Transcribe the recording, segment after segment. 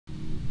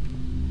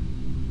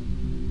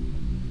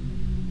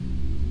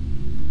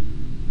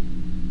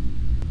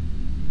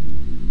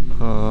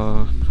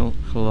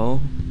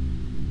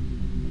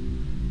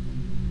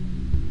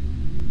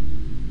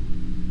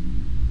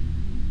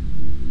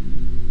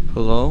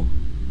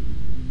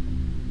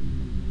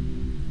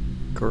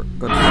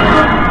Good.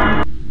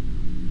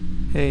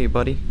 Hey,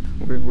 buddy.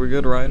 We're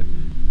good, right?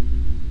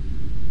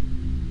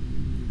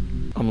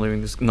 I'm leaving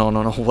this. No.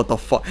 What the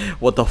fuck?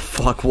 What the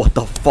fuck? What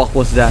the fuck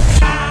was that?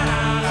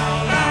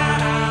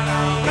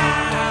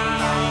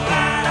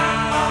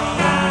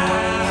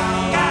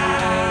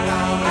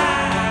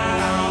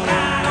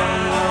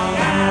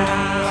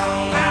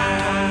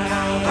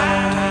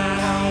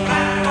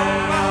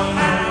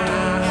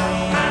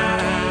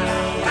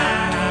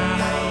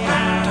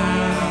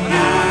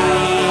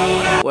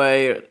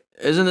 Wait,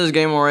 isn't this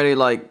game already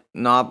like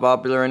not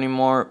popular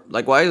anymore?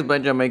 Like, why is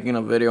Behnja making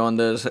a video on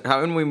this?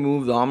 Haven't we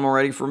moved on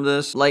already from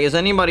this? Like, is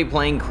anybody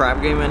playing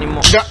crap game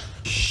anymore? Yeah.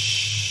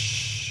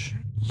 Shh.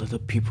 Let the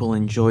people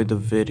enjoy the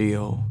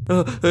video.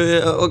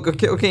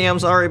 Okay, I'm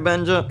sorry,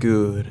 Behnja.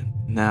 Good.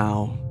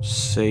 Now,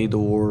 say the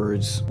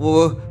words.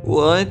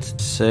 What?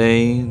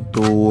 Say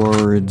the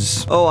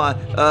words. Oh,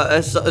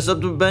 it's up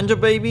to Behnja,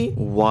 baby?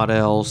 What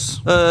else?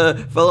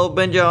 Follow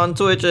Behnja on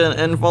Twitch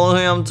and follow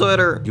him on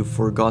Twitter. You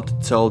forgot to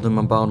tell them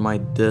about my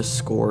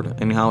Discord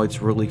and how it's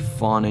really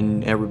fun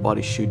and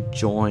everybody should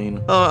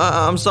join.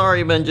 I'm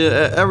sorry,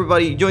 Behnja.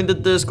 Everybody, join the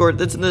Discord.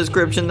 It's in the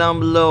description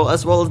down below,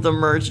 as well as the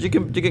merch. You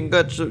can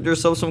get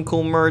yourself some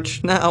cool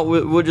merch. Now,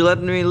 would you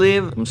let me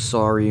leave? I'm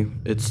sorry.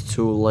 It's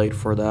too late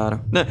for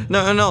that.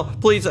 No,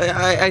 please,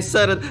 I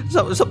said it. It's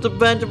up to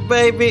Behnja,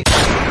 baby.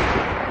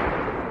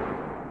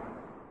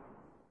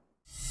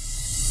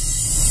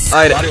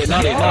 Alright,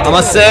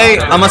 I'ma say,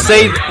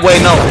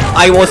 wait, no.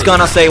 I was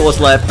gonna say it was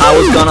left. I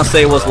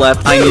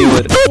knew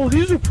it. Oh,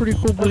 these are pretty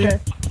cool, buddy.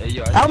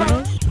 Come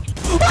on,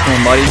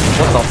 buddy.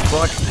 What the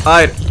fuck?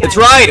 Alright, it's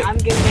right.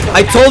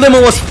 I told him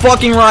it was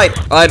fucking right.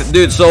 Alright,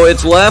 dude, so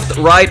it's left,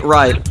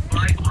 right.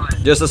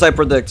 Just as I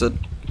predicted.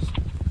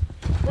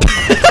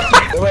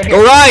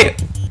 Go right!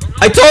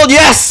 I told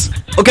yes!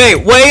 Okay,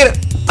 wait.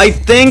 I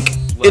think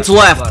it's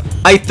left.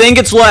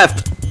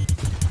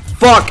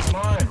 Fuck.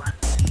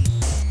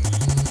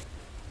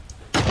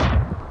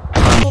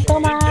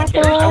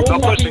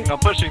 No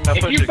pushing.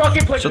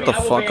 Shut the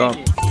fuck up.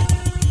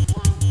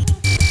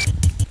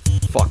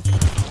 Fuck.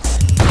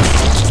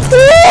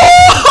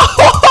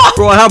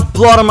 Bro, I have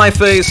blood on my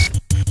face.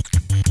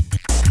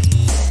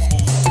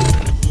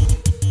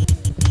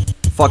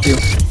 Fuck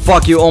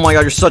you. Oh my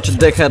god, you're such a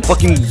dickhead.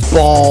 Fucking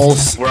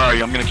balls. Where are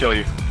you? I'm gonna kill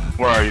you.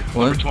 Where are you?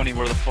 What? Number 20,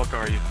 where the fuck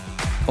are you?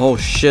 Oh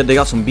shit, they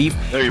got some beef.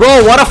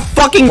 Bro, what a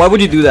fucking... Why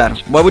would you do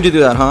that?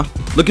 Huh?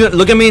 Look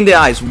at me in the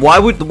eyes. Why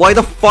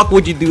the fuck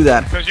would you do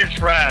that? Because you're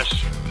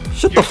trash.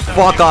 Shut the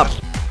fuck up.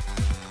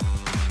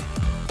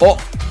 Oh.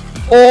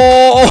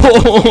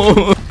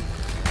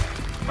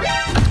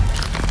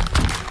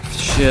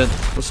 Shit.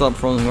 What's up,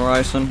 Frozen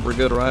Horizon? We're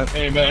good, right?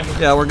 Hey, man.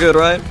 Yeah, we're good,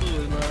 right?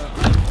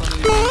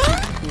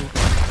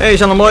 Hey,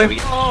 Shannon boy.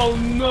 Oh,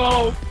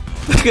 no.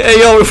 Hey,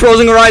 yo,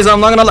 Frozen Horizon, I'm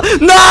not gonna lie.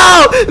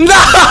 No!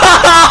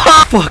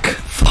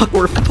 Fuck,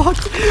 we're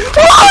fucked.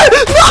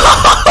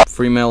 No!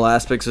 Free male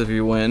aspects if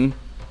you win.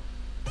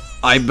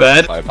 I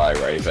bet. Bye,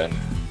 Raven.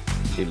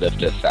 He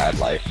lived a sad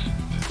life.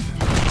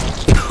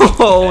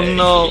 Oh,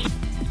 no.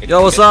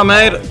 Yo, what's up,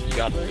 mate?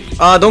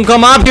 Don't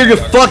come up here, you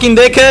fucking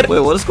dickhead.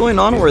 Wait, what is going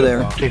on over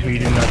there?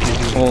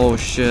 Oh,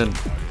 shit.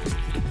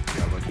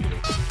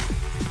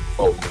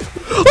 Oh.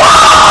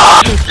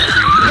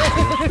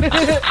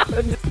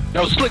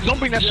 No, Slick, don't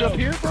bring that shit up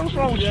here, bro. What's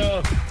wrong with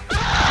you?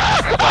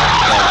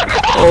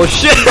 Oh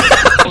shit!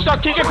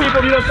 Stop kicking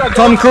people. You don't stop.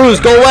 Tom Cruise,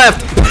 go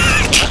left.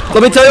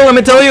 Let me tell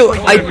you.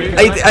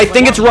 I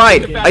think it's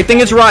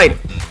right.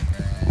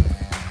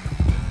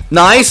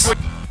 Nice.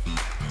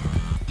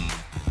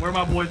 Where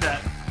my boys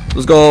at?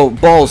 Let's go,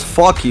 balls.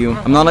 Fuck you.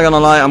 I'm not gonna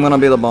lie. I'm gonna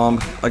be the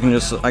bomb. I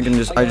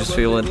just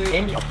feel it.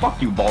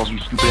 Fuck you, balls, you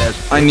stupid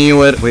ass. I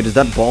knew it. Wait, is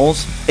that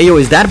balls? Hey yo,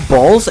 is that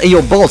balls? Hey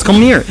yo, balls,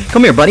 come here,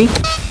 buddy.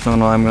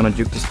 No, I'm gonna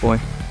juke this boy.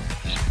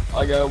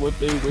 I got what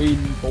they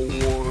waiting for.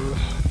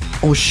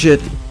 Oh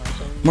shit.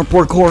 My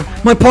parkour.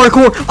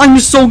 I'm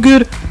so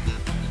good.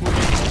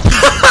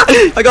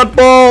 I got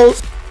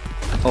balls.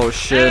 Oh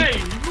shit.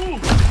 Hey,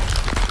 move.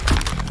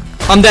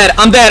 I'm dead.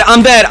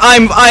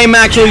 I'm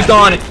actually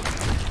gone.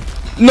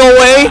 No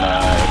way.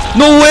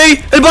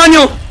 El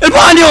baño.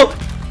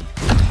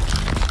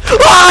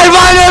 Ah, el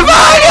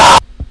baño.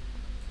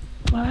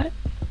 What?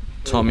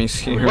 Tommy's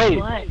here.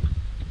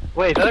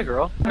 Wait, is that a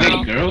girl?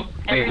 Hey, girl.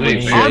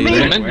 Wait. On me.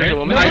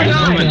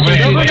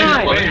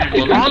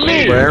 On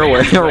me.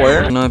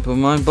 Where? Can I put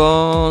my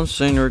balls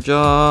in your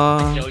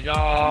jaw?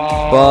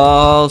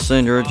 Balls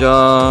in your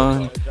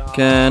jaw.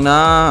 Can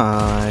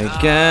I?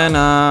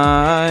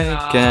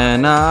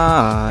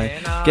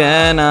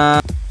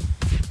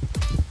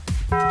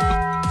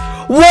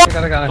 What?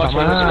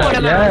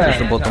 Yeah.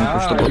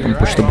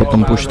 Push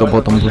the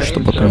button.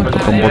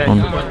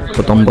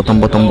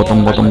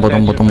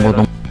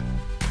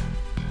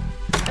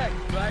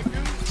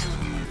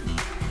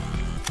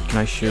 Can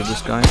I shoot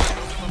this guy?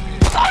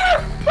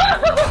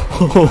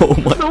 Oh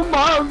my.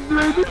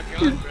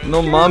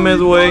 No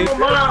mames, way.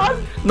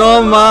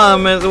 No,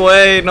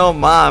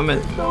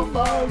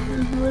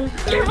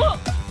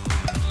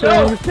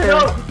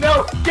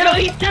 get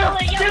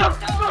him!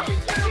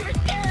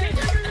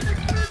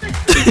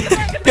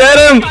 Get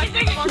him!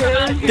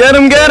 Get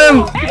him! Get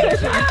him!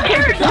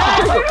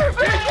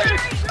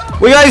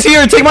 Wait, guys,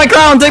 here! Take my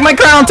crown! Take my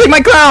crown! Take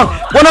my crown!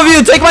 One of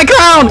you, take my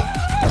crown!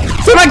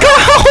 Take my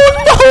crown!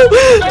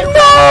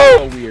 No!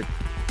 So weird.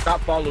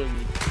 Stop following me.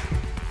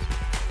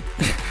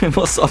 No!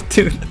 What's up,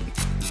 dude?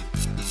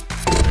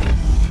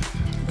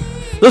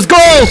 Let's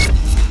go!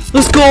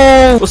 Let's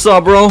go! What's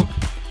up, bro?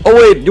 Oh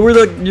wait, you were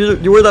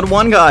that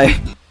one guy.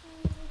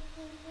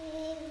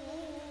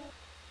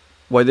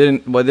 Why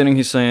didn't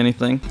he say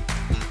anything?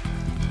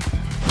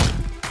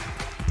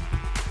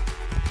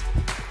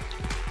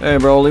 Hey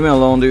bro, leave me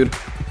alone, dude.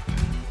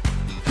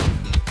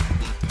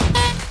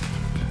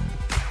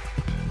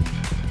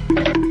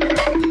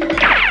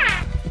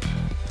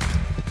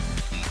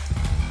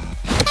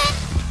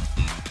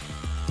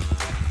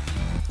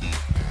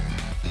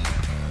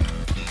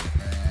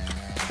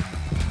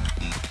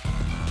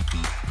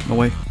 No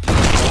way.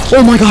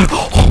 Oh my god!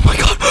 Oh my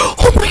god!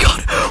 Oh my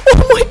god!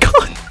 Oh my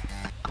god!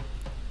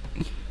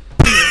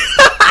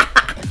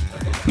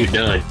 You're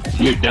done.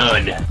 You're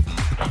done.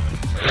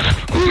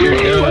 You're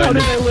done. How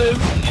did I live?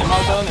 Am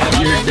I done?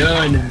 You're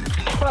done.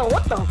 Bro,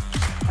 what the?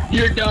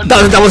 You're done.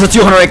 That was a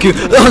 200 IQ.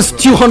 That was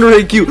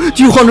 200 IQ.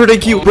 200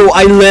 IQ. Bro,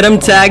 I let him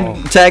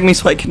tag me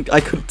so I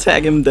could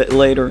tag him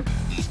later.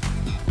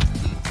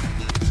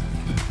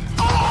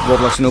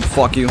 Roblox noob,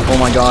 fuck you. Oh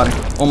my god.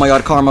 Oh my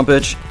god, karma,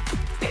 bitch.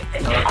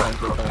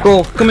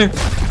 Bro, come here.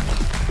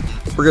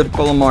 We're good.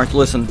 Follow Mark.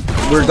 Listen,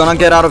 we're gonna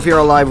get out of here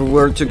alive.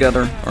 We're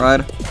together. All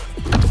right.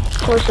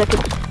 4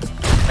 seconds.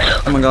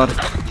 Oh my god.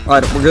 All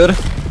right, we're good.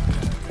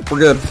 We're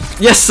good.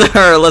 Yes,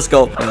 sir. Let's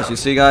go. Yes, you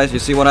see, guys. You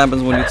see what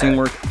happens when you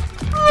teamwork.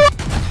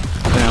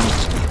 Damn.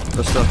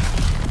 Good stuff.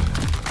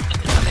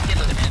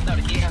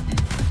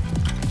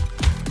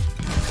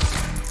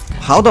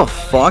 How the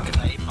fuck?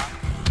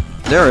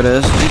 There it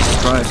is.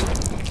 Jesus Christ.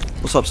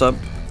 What's up, Sub?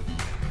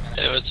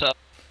 Hey, what's up?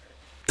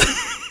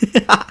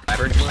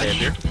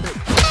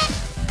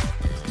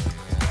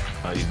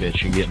 Oh, you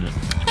bitch, you're getting it.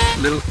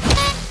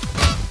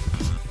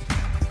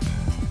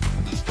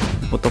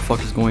 What the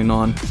fuck is going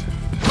on?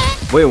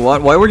 Wait,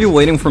 what? Why were you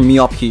waiting for me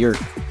up here?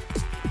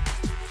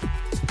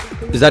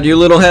 Is that you,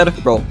 little head?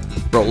 Bro,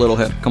 little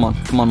head. Come on,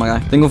 my guy.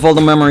 Think of all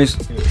the memories.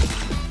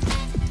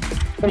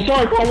 I'm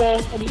sorry,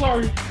 Pablo. I'm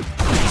sorry.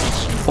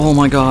 Oh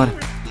my god.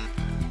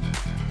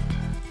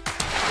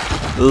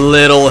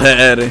 Little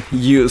head,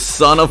 you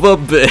son of a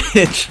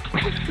bitch.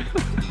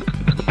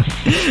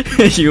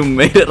 You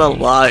made it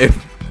alive.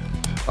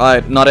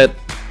 Alright, not it.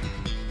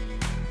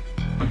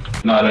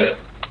 Not it.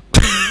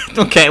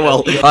 Okay,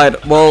 well,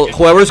 alright, well,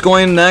 whoever's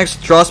going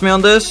next, trust me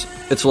on this,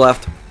 it's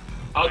left.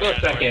 I'll go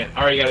second.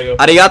 Alright, you gotta go.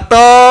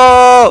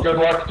 Arigato! Good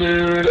luck,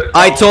 dude.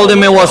 I told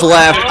him it was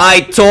left. I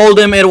told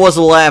him it was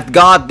left.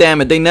 God damn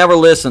it, they never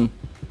listen.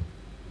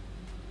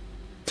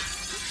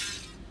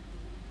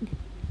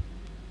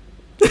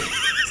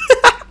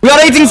 We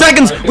got 18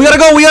 seconds! We gotta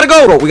go, we gotta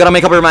go! Bro, we gotta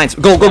make up our minds.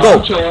 Go, go,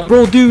 go!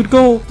 Bro, dude,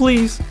 go,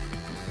 please.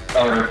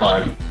 Alright,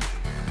 fine.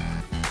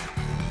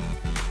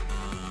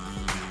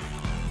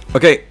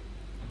 Okay.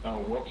 Oh,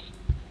 whoops.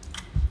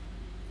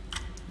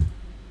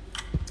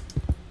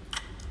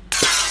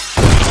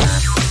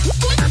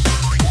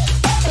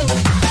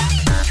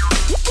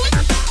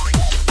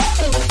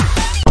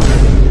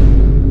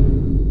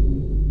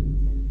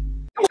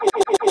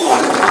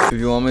 If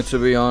you want me to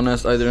be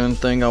honest, I didn't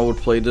think I would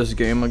play this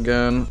game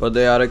again, but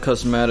they added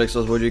cosmetics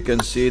as what you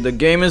can see. The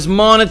game is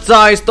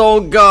monetized,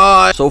 oh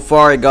god! So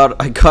far I got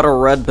a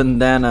red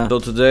bandana. So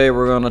today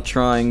we're gonna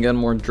try and get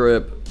more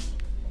drip.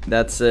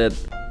 That's it.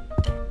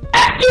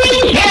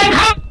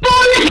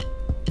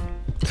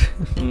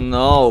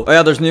 No. Oh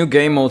yeah, there's new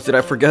game modes. Did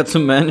I forget to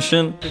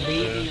mention?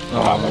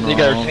 Oh, You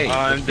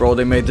got no. Bro,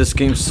 they made this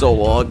game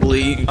so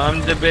ugly.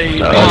 I'm the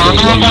baby.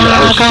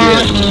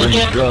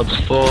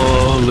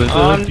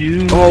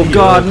 Oh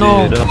god,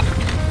 no.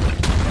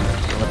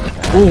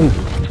 Ooh.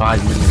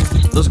 5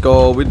 minutes. Let's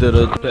go, we did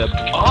it.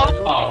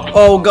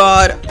 Oh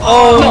god.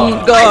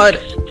 Oh god.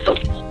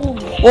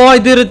 Oh, I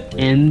did it.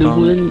 And the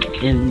win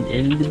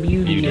and the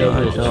beauty of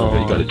it all.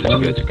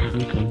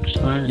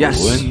 Yes.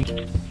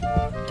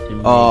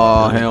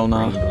 Oh, hell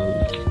no.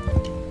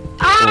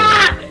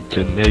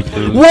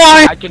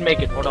 Why? I can make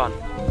it. Hold on.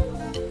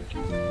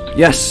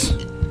 Yes.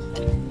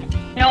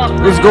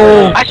 Let's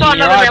go. I saw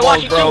another man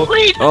watching too.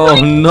 Please. Oh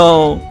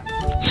no.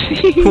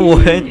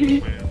 What?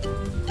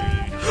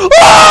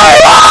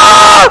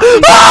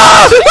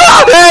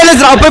 Hey,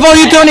 listen, I'll pep on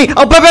you 20.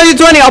 I'll pep on you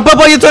 20. I'll pep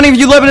on you 20 if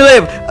you let me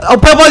live. I'll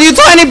pep on you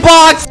 20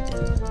 bucks.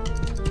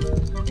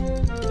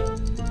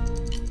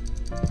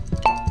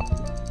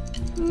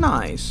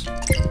 Nice.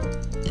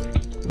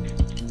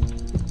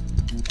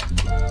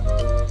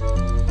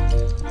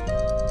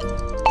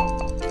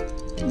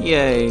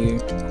 Yay.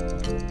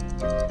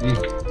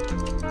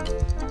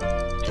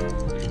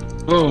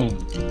 Boom.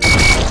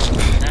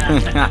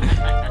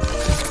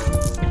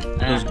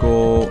 Let's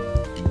go.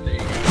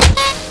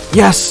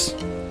 Yes.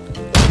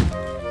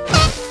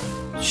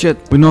 Shit.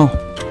 Wait, no.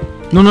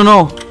 No, no,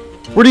 no.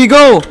 Where do you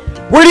go?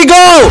 Where'd he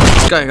go?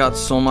 This guy got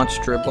so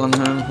much drip on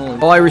him. Holy.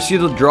 Oh, I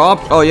received a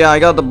drop. Oh yeah, I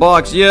got the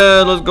box.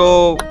 Yeah, let's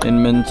go.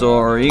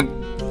 Inventory.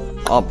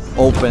 Up,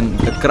 open.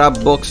 The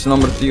crab box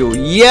number 2.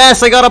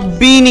 Yes, I got a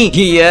beanie.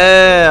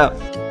 Yeah.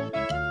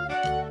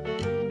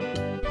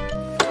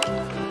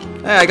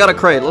 Hey, I got a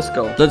crate. Let's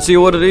go. Let's see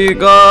what he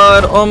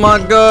got. Oh my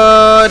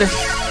god.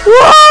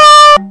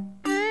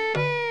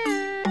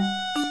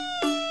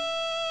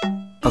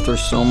 After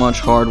so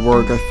much hard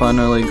work, I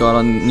finally got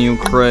a new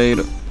crate.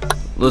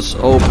 Let's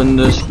open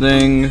this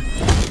thing.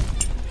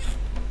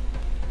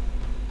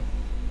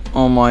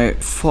 Oh my,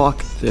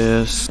 fuck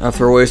this.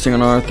 After wasting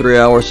another 3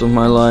 hours of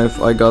my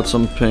life, I got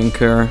some pink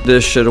hair.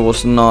 This shit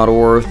was not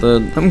worth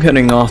it. I'm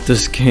getting off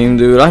this game,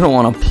 dude. I don't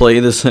want to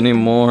play this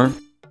anymore.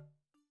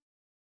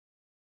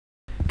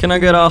 Can I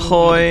get a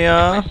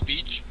Hoya?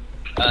 Speech.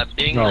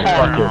 Being No,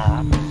 fuck it.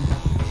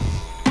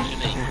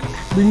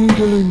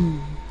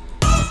 Benjamin.